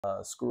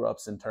screw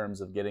ups in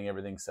terms of getting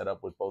everything set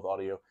up with both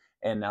audio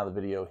and now the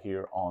video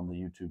here on the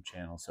YouTube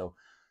channel. So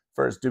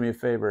first, do me a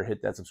favor,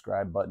 hit that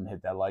subscribe button,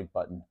 hit that like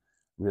button.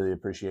 Really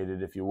appreciate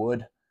it if you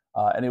would.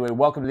 Anyway,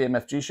 welcome to the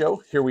MFG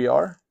Show. Here we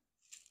are,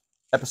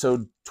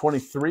 episode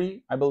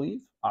 23, I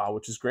believe,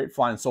 which is great.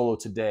 Flying solo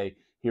today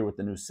here with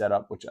the new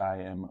setup, which I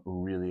am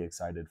really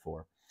excited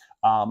for.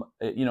 I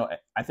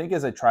think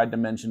as I tried to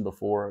mention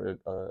before,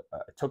 I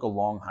took a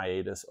long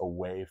hiatus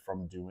away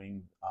from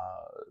doing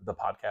the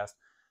podcast,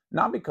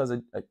 not because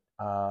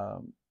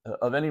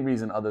of any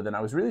reason other than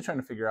I was really trying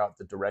to figure out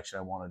the direction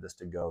I wanted this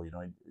to go.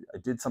 I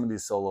did some of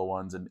these solo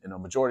ones, and a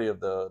majority of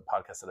the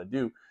podcasts that I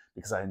do,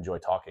 because I enjoy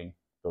talking.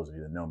 Those of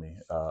you that know me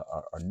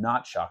are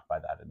not shocked by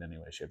that in any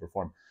way, shape, or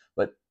form.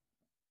 But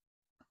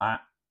I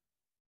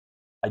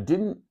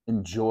didn't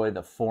enjoy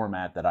the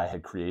format that I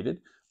had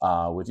created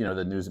with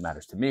the news that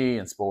matters to me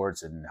and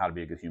sports and how to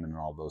be a good human and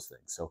all those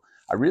things. So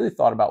I really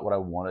thought about what I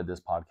wanted this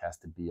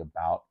podcast to be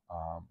about,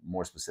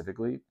 more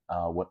specifically,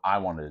 what I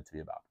wanted it to be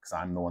about, because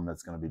I'm the one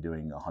that's going to be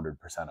doing 100%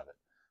 of it,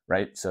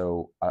 right?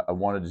 So I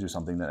wanted to do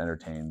something that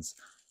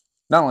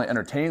not only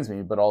entertains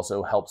me, but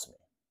also helps me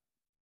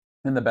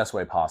in the best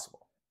way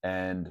possible.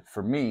 And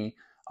for me,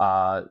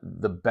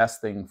 the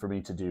best thing for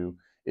me to do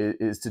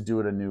is to do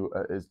it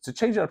is to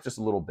change it up just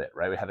a little bit,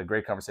 right? We had a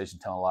great conversation,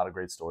 telling a lot of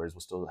great stories.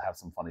 We'll still have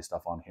some funny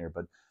stuff on here,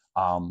 but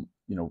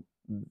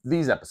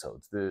these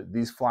episodes,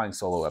 these flying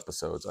solo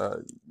episodes,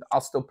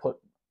 I'll still put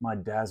my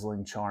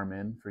dazzling charm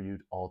in for you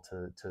all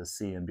to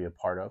see and be a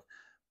part of.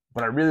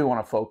 But I really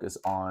want to focus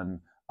on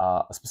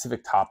a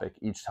specific topic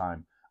each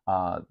time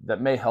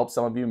that may help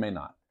some of you, may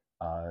not.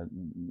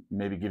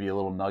 Maybe give you a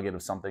little nugget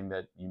of something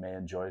that you may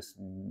enjoy.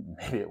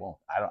 Maybe it won't.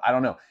 I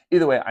don't know.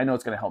 Either way, I know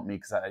it's going to help me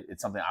because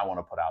it's something I want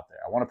to put out there.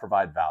 I want to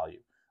provide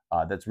value.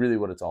 That's really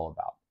what it's all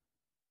about.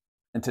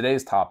 In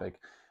today's topic,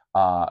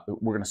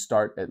 we're going to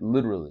start at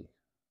literally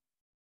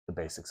the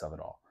basics of it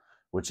all,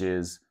 which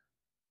is,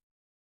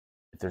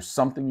 if there's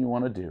something you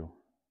want to do,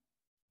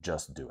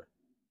 just do it.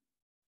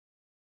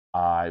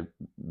 I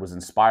was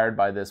inspired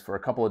by this for a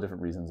couple of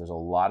different reasons. There's a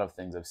lot of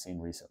things I've seen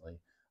recently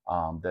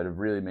that have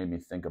really made me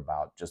think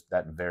about just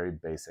that very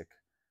basic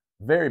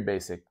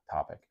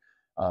topic.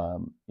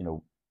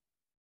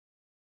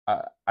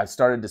 I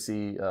started to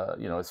see,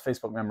 as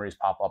Facebook memories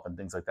pop up and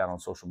things like that on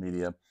social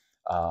media.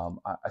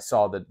 I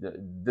saw that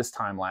this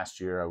time last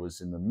year, I was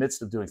in the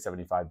midst of doing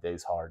 75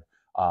 days hard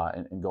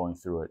and going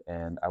through it.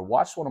 And I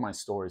watched one of my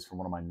stories from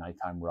one of my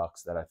nighttime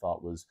rucks that I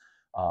thought was,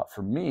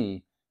 for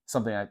me,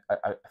 something I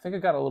think I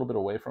got a little bit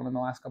away from in the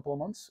last couple of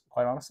months,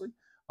 quite honestly,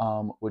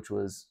 which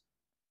was,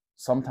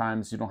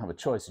 sometimes you don't have a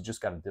choice, you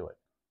just got to do it.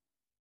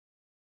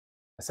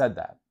 I said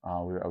that. I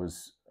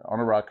was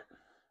on a ruck.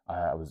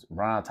 I was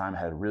running out of time. I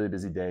had a really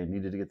busy day,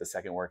 needed to get the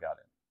second workout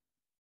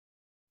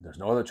in. There's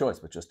no other choice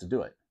but just to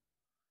do it,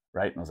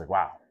 right? And I was like,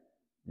 wow,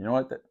 you know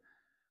what?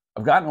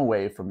 I've gotten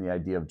away from the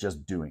idea of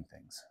just doing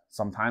things.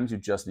 Sometimes you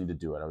just need to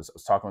do it. I was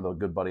talking with a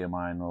good buddy of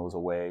mine when I was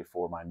away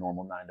for my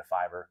normal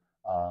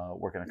 9-to-5er,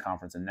 working a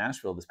conference in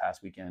Nashville this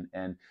past weekend,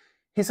 and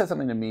he said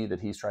something to me that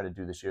he's tried to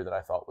do this year that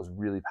I thought was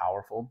really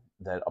powerful,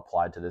 that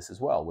applied to this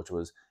as well, which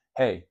was,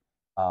 hey,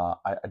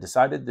 I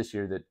decided this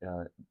year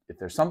that if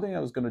there's something I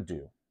was going to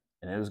do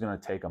and it was going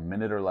to take a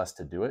minute or less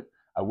to do it,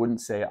 I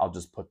wouldn't say I'll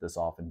just put this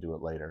off and do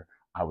it later.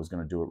 I was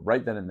going to do it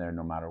right then and there,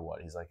 no matter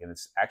what. He's like, and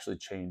it's actually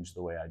changed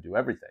the way I do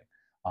everything.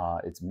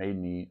 It's made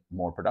me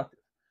more productive.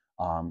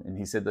 And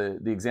he said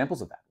the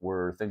examples of that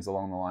were things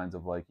along the lines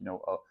of like,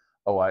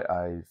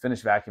 I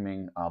finished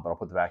vacuuming, but I'll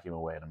put the vacuum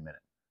away in a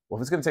minute. Well,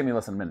 if it's going to take me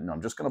less than a minute, no,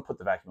 I'm just going to put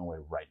the vacuum away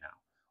right now.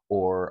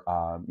 Or,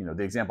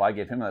 the example I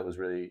gave him that was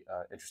really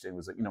interesting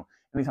was like,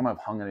 anytime I've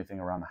hung anything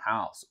around the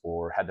house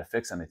or had to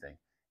fix anything,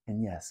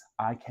 and yes,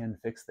 I can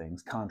fix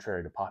things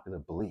contrary to popular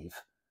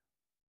belief.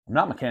 I'm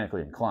not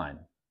mechanically inclined,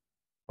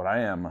 but I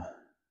am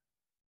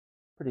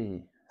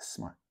pretty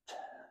smart,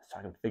 so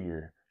I can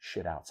figure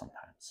shit out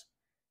sometimes.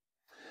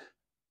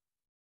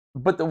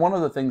 But one of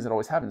the things that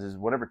always happens is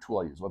whatever tool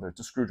I use, whether it's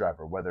a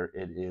screwdriver, whether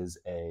it is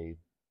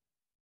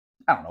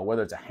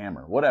whether it's a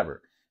hammer,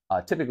 whatever.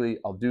 Typically,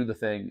 I'll do the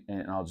thing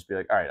and I'll just be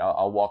like, all right,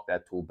 I'll walk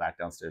that tool back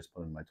downstairs,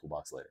 put it in my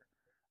toolbox later.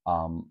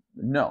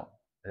 No,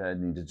 I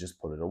need to just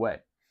put it away.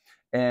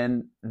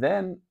 And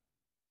then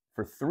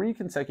for 3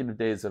 consecutive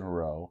days in a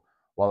row,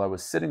 while I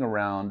was sitting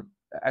around,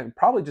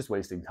 probably just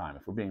wasting time,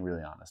 if we're being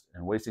really honest,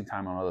 and wasting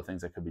time on other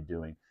things I could be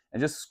doing,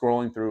 and just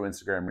scrolling through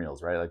Instagram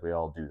Reels, right? Like we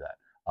all do that.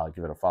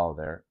 Give it a follow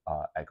there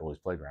at Goalie's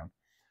Playground.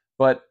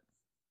 But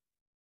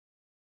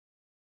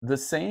the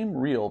same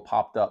reel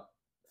popped up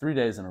 3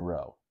 days in a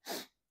row.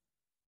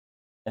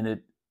 And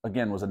it,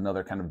 again, was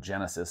another kind of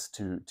genesis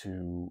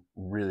to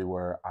really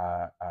where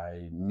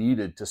I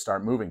needed to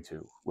start moving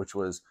to, which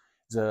was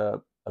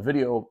a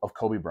video of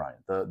Kobe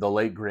Bryant, the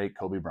late, great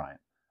Kobe Bryant,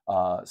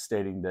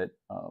 stating that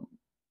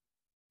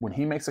when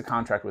he makes a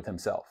contract with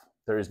himself,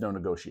 there is no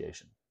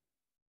negotiation.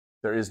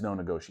 There is no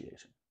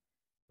negotiation,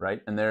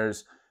 right? And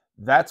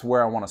that's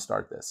where I want to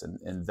start this.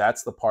 And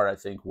that's the part I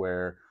think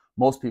where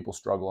most people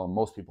struggle and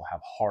most people have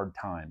hard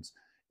times,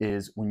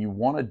 is when you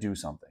want to do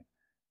something,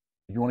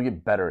 You want to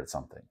get better at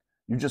something.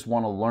 You just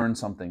want to learn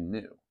something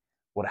new.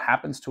 What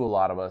happens to a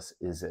lot of us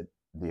is that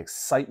the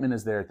excitement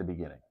is there at the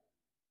beginning.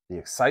 The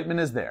excitement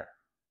is there.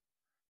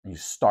 You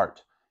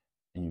start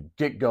and you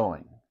get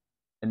going.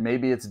 And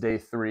maybe it's day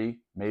 3,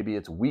 maybe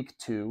it's week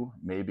 2,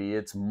 maybe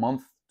it's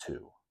month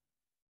 2.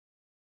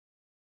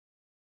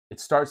 It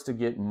starts to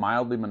get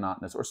mildly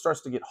monotonous or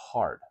starts to get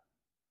hard.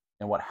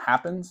 And what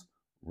happens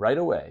right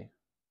away,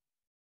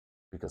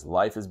 because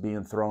life is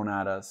being thrown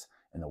at us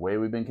and the way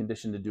we've been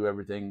conditioned to do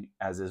everything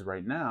as is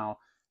right now,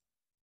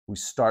 we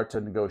start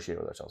to negotiate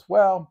with ourselves.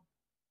 Well,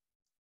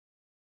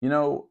 you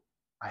know,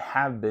 I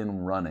have been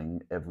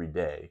running every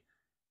day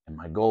and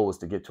my goal was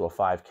to get to a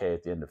 5K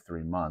at the end of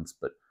 3 months,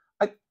 but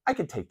I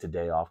could take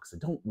today off because I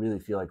don't really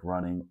feel like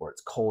running, or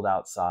it's cold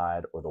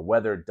outside, or the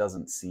weather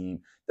doesn't seem,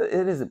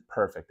 it isn't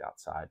perfect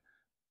outside.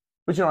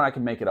 But you know what, I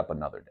can make it up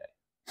another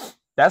day.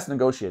 That's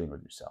negotiating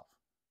with yourself.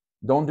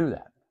 Don't do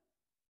that.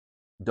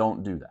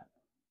 Don't do that.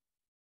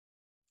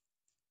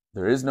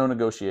 There is no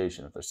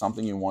negotiation. If there's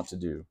something you want to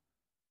do,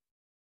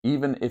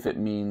 even if it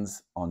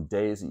means on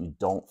days that you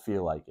don't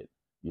feel like it,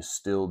 you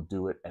still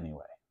do it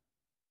anyway.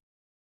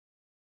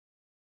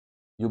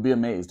 You'll be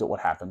amazed at what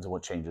happens and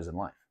what changes in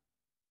life.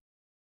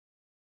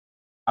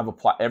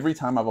 Every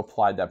time I've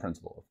applied that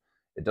principle,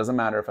 it doesn't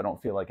matter if I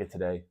don't feel like it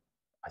today,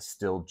 I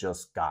still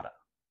just gotta.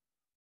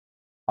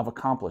 I've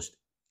accomplished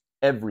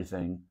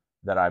everything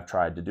that I've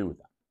tried to do with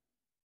that.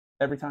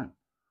 Every time.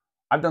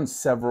 I've done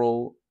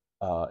several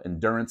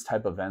endurance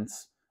type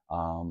events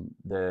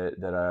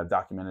that I've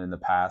documented in the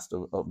past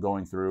of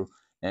going through.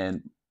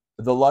 And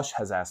the Lush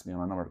has asked me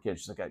on a number of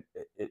occasions, she's like,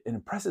 it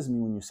impresses me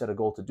when you set a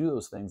goal to do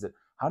those things, that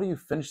how do you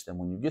finish them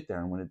when you get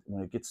there and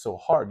when it gets so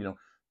hard,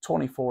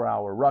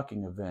 24-hour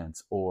rucking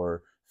events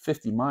or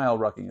 50-mile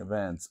rucking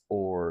events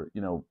or,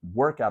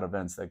 workout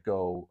events that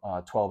go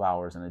 12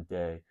 hours in a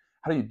day.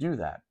 How do you do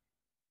that?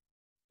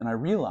 And I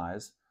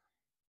realized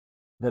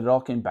that it all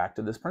came back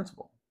to this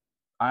principle.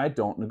 I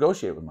don't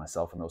negotiate with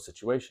myself in those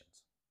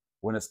situations.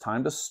 When it's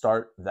time to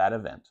start that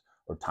event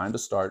or time to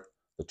start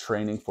the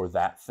training for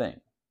that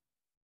thing,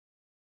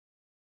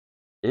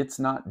 it's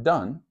not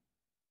done.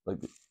 Like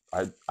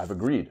I've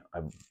agreed.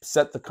 I've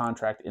set the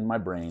contract in my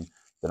brain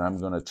that I'm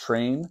going to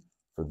train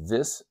for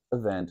this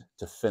event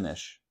to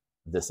finish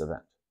this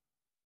event.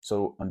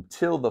 So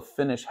until the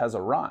finish has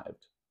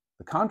arrived,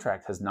 the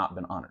contract has not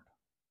been honored.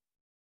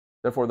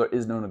 Therefore, there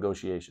is no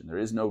negotiation. There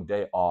is no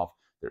day off.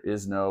 There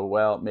is no,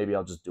 well, maybe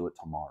I'll just do it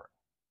tomorrow.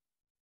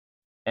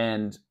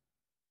 And,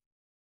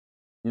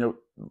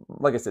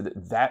 like I said,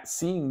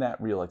 seeing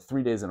that reel like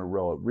 3 days in a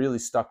row, it really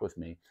stuck with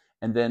me.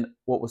 And then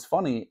what was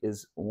funny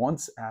is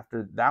once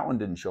after that one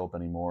didn't show up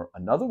anymore,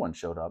 another one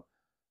showed up.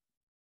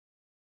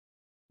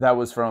 That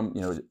was from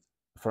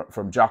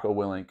Jocko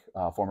Willink,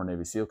 former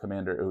Navy SEAL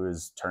commander, who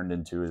was turned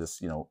into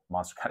this,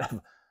 monster kind of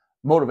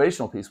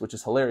motivational piece, which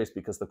is hilarious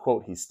because the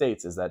quote he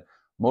states is that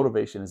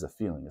motivation is a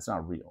feeling. It's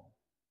not real.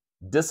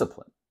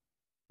 Discipline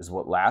is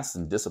what lasts,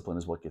 and discipline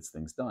is what gets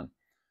things done.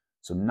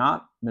 So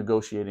not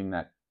negotiating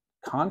that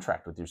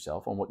contract with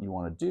yourself on what you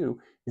want to do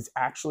is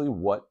actually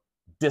what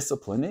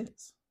discipline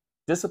is.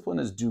 Discipline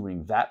is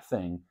doing that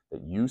thing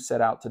that you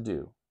set out to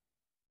do.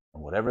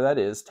 And whatever that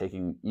is,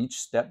 taking each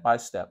step by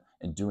step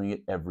and doing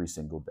it every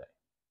single day.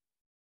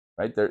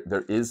 Right?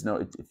 There is no,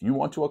 if you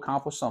want to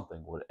accomplish something,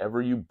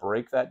 whatever you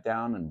break that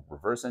down and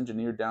reverse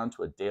engineer down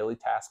to a daily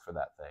task for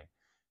that thing,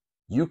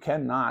 you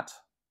cannot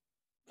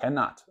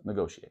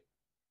negotiate.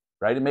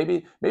 Right? And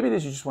maybe it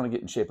is you just want to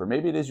get in shape, or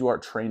maybe it is you are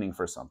training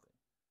for something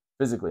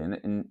physically.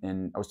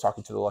 And I was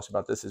talking to the Lush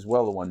about this as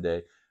well the one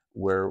day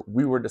where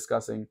we were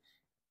discussing,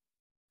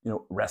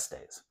 rest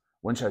days.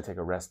 When should I take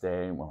a rest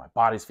day? When my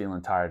body's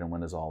feeling tired, and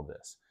when is all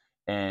this?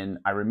 And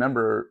I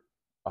remember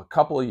a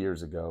couple of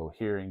years ago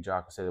hearing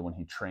Jocko say that when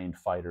he trained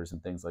fighters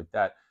and things like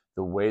that,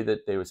 the way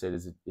that they would say it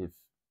is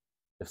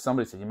if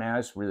somebody said, man, I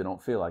just really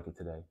don't feel like it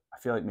today. I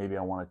feel like maybe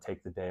I want to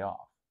take the day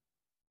off.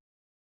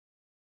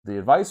 The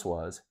advice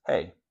was,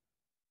 hey,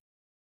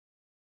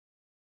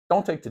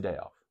 don't take the day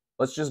off.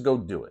 Let's just go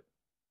do it.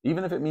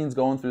 Even if it means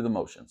going through the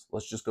motions,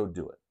 let's just go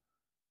do it.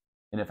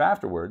 And if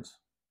afterwards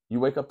you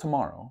wake up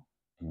tomorrow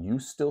and you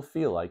still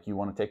feel like you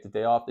want to take the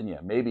day off, then yeah,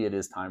 maybe it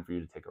is time for you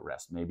to take a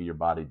rest. Maybe your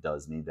body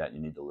does need that. You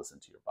need to listen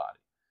to your body.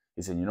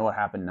 He said, you know what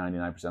happened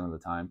 99% of the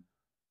time?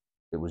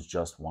 It was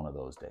just one of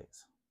those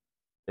days.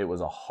 It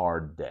was a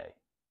hard day,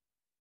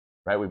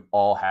 right? We've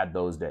all had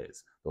those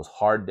days, those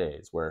hard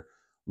days where,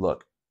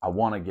 look, I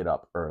want to get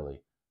up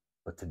early,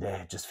 but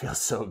today it just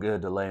feels so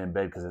good to lay in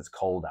bed because it's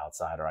cold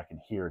outside or I can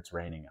hear it's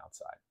raining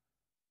outside.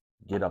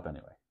 Get up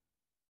anyway.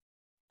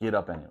 Get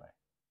up anyway.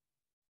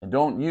 And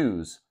don't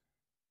use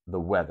the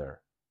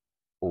weather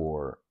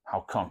or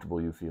how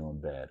comfortable you feel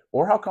in bed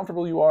or how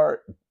comfortable you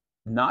are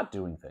not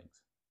doing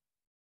things.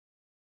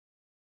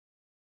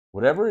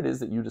 Whatever it is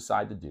that you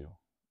decide to do,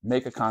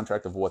 make a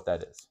contract of what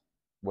that is.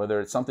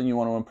 Whether it's something you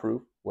want to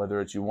improve, whether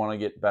it's you want to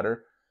get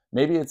better.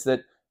 Maybe it's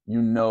that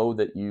you know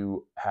that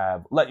you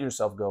have let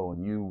yourself go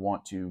and you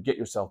want to get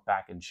yourself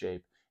back in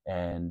shape,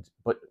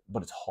 but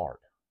it's hard.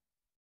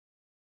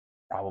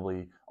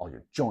 Probably all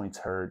your joints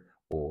hurt,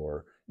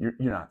 or you're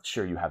not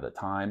sure you have the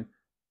time.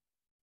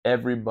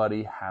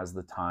 Everybody has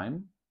the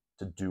time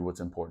to do what's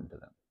important to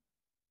them.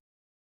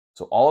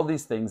 So all of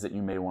these things that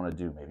you may want to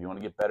do, maybe you want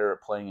to get better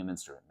at playing an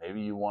instrument,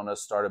 maybe you want to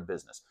start a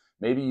business,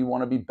 maybe you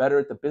want to be better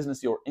at the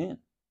business you're in.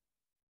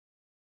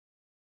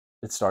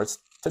 It starts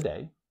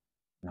today,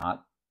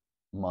 not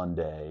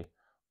Monday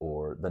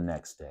or the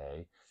next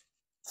day.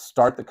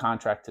 Start the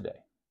contract today.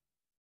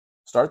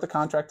 Start the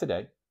contract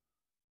today.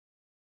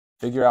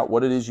 Figure out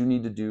what it is you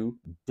need to do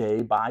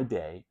day by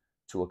day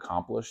to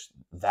accomplish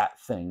that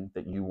thing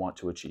that you want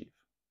to achieve.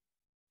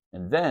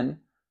 And then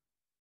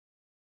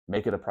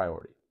make it a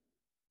priority.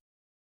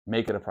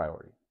 Make it a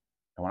priority.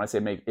 And when I say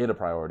make it a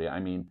priority, I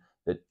mean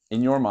that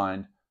in your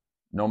mind,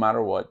 no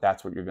matter what,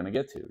 that's what you're going to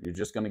get to. You're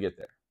just going to get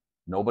there.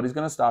 Nobody's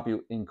going to stop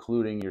you,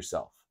 including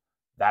yourself.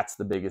 That's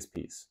the biggest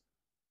piece.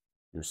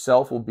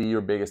 Yourself will be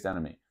your biggest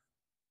enemy.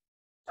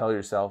 Tell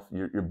yourself,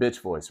 your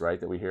bitch voice, right,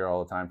 that we hear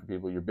all the time from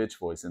people, your bitch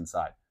voice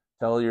inside.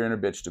 Tell your inner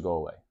bitch to go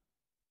away.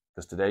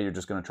 Because today you're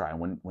just going to try.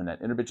 And when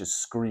that inner bitch is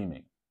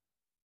screaming,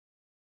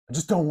 I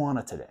just don't want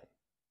it today.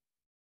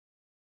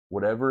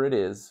 Whatever it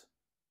is,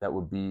 that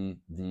would be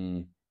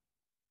the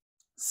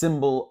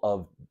symbol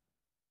of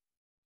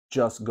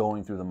just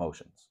going through the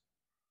motions.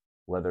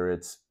 Whether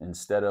it's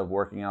instead of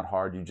working out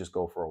hard, you just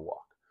go for a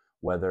walk.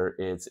 Whether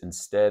it's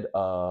instead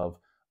of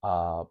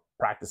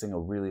practicing a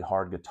really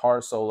hard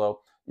guitar solo,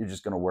 you're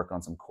just going to work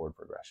on some chord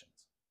progressions.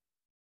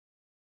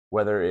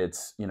 Whether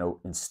it's,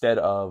 instead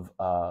of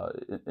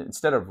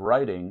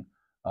writing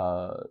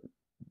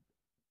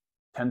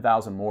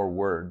 10,000 more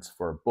words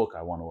for a book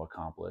I want to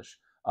accomplish,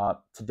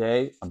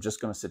 today I'm just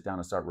going to sit down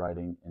and start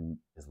writing, and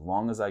as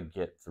long as I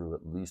get through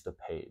at least a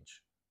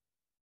page,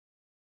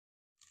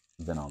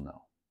 then I'll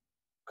know.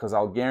 Because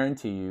I'll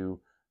guarantee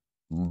you,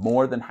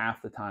 more than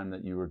half the time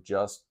that you were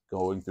just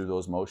going through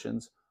those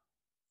motions,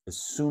 as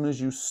soon as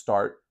you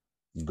start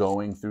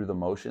going through the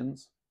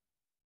motions,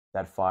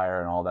 that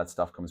fire and all that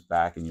stuff comes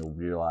back, and you'll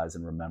realize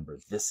and remember,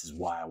 this is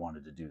why I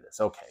wanted to do this.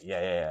 Okay,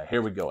 yeah,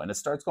 here we go. And it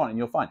starts going, and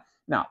you'll find.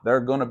 Now, there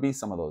are going to be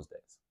some of those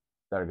days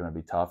that are going to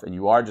be tough, and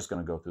you are just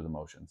going to go through the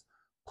motions.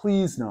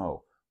 Please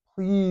know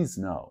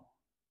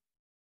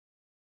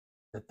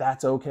that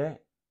that's okay,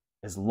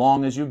 as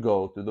long as you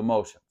go through the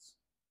motions.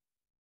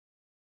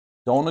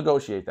 Don't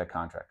negotiate that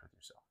contract with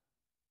yourself.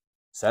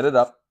 Set it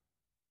up,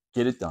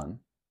 get it done,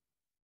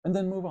 and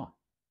then move on.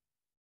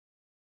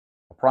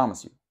 I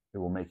promise you, it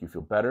will make you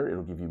feel better.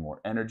 It'll give you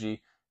more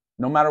energy,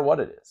 no matter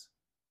what it is.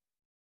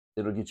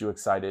 It'll get you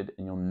excited,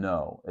 and you'll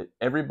know that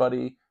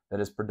everybody that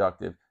is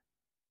productive,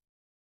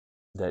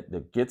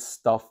 that gets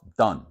stuff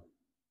done,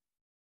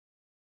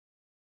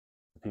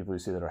 the people you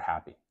see that are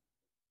happy,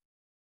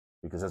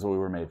 because that's what we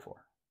were made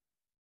for.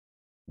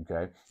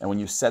 Okay? And when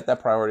you set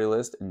that priority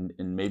list, and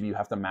maybe you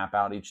have to map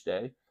out each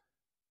day,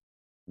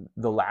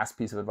 the last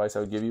piece of advice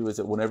I would give you is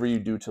that whenever you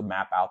do to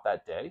map out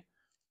that day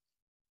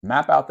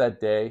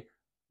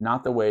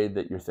not the way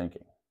that you're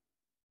thinking.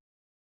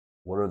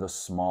 What are the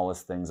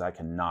smallest things I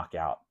can knock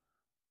out?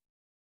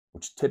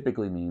 Which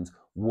typically means,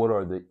 what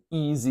are the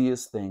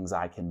easiest things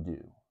I can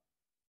do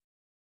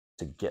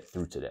to get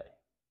through today?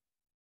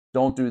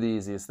 Don't do the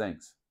easiest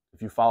things.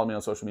 If you follow me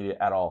on social media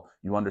at all,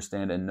 you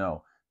understand and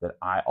know that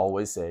I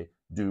always say,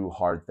 do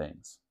hard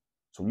things.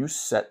 So when you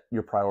set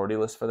your priority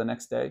list for the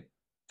next day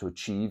to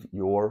achieve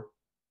your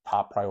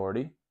top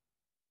priority,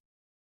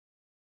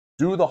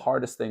 do the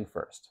hardest thing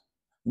first.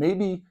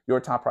 Maybe your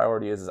top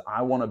priority is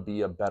I want to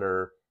be a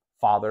better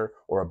father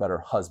or a better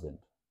husband.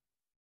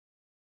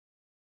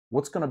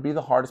 What's going to be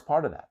the hardest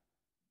part of that?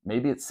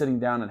 Maybe it's sitting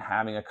down and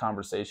having a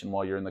conversation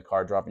while you're in the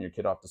car dropping your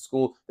kid off to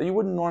school that you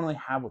wouldn't normally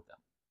have with them.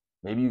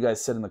 Maybe you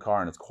guys sit in the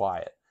car and it's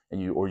quiet,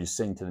 and you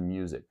sing to the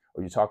music,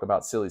 or you talk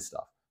about silly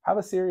stuff. Have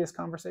a serious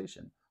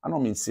conversation. I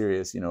don't mean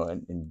serious,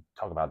 and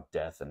talk about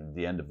death and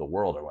the end of the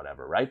world or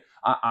whatever, right?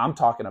 I'm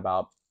talking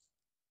about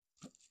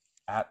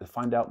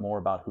find out more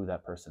about who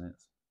that person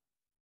is.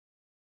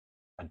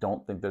 I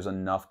don't think there's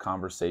enough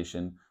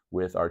conversation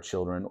with our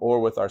children or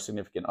with our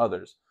significant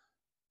others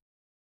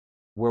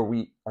where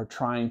we are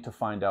trying to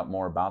find out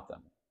more about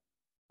them.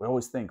 We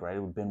always think, right,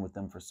 we've been with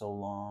them for so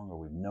long, or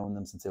we've known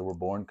them since they were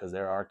born because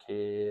they're our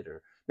kid,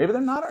 or maybe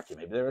they're not our kid,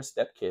 maybe they're a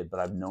step kid,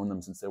 but I've known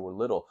them since they were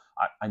little.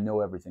 I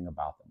know everything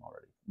about them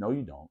already. No,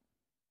 you don't.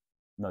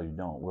 No, you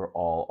don't. We're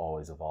all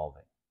always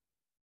evolving.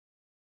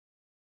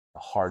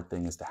 The hard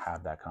thing is to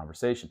have that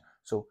conversation.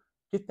 So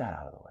get that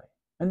out of the way.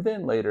 And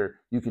then later,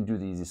 you can do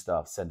the easy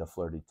stuff, send a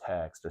flirty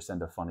text, or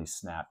send a funny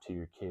snap to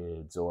your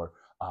kids, or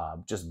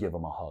just give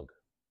them a hug.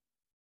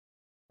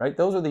 Right?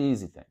 Those are the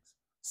easy things.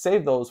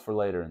 Save those for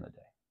later in the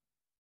day.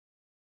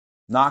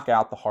 Knock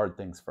out the hard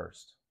things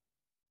first.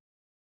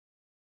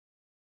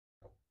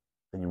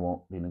 Then you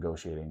won't be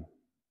negotiating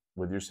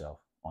with yourself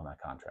on that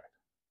contract.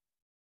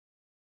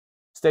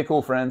 Stay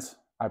cool, friends.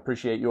 I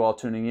appreciate you all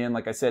tuning in.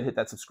 Like I said, hit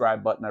that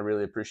subscribe button. I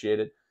really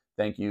appreciate it.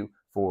 Thank you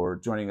for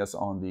joining us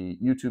on the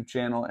YouTube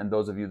channel, and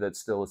those of you that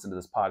still listen to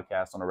this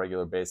podcast on a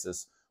regular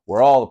basis,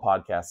 where all the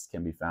podcasts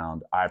can be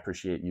found. I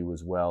appreciate you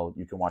as well.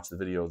 You can watch the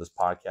video of this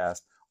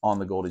podcast on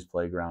the Goldie's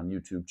Playground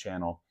YouTube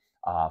channel.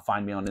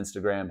 Find me on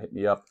Instagram, hit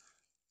me up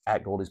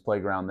at Goldie's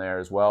Playground there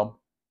as well.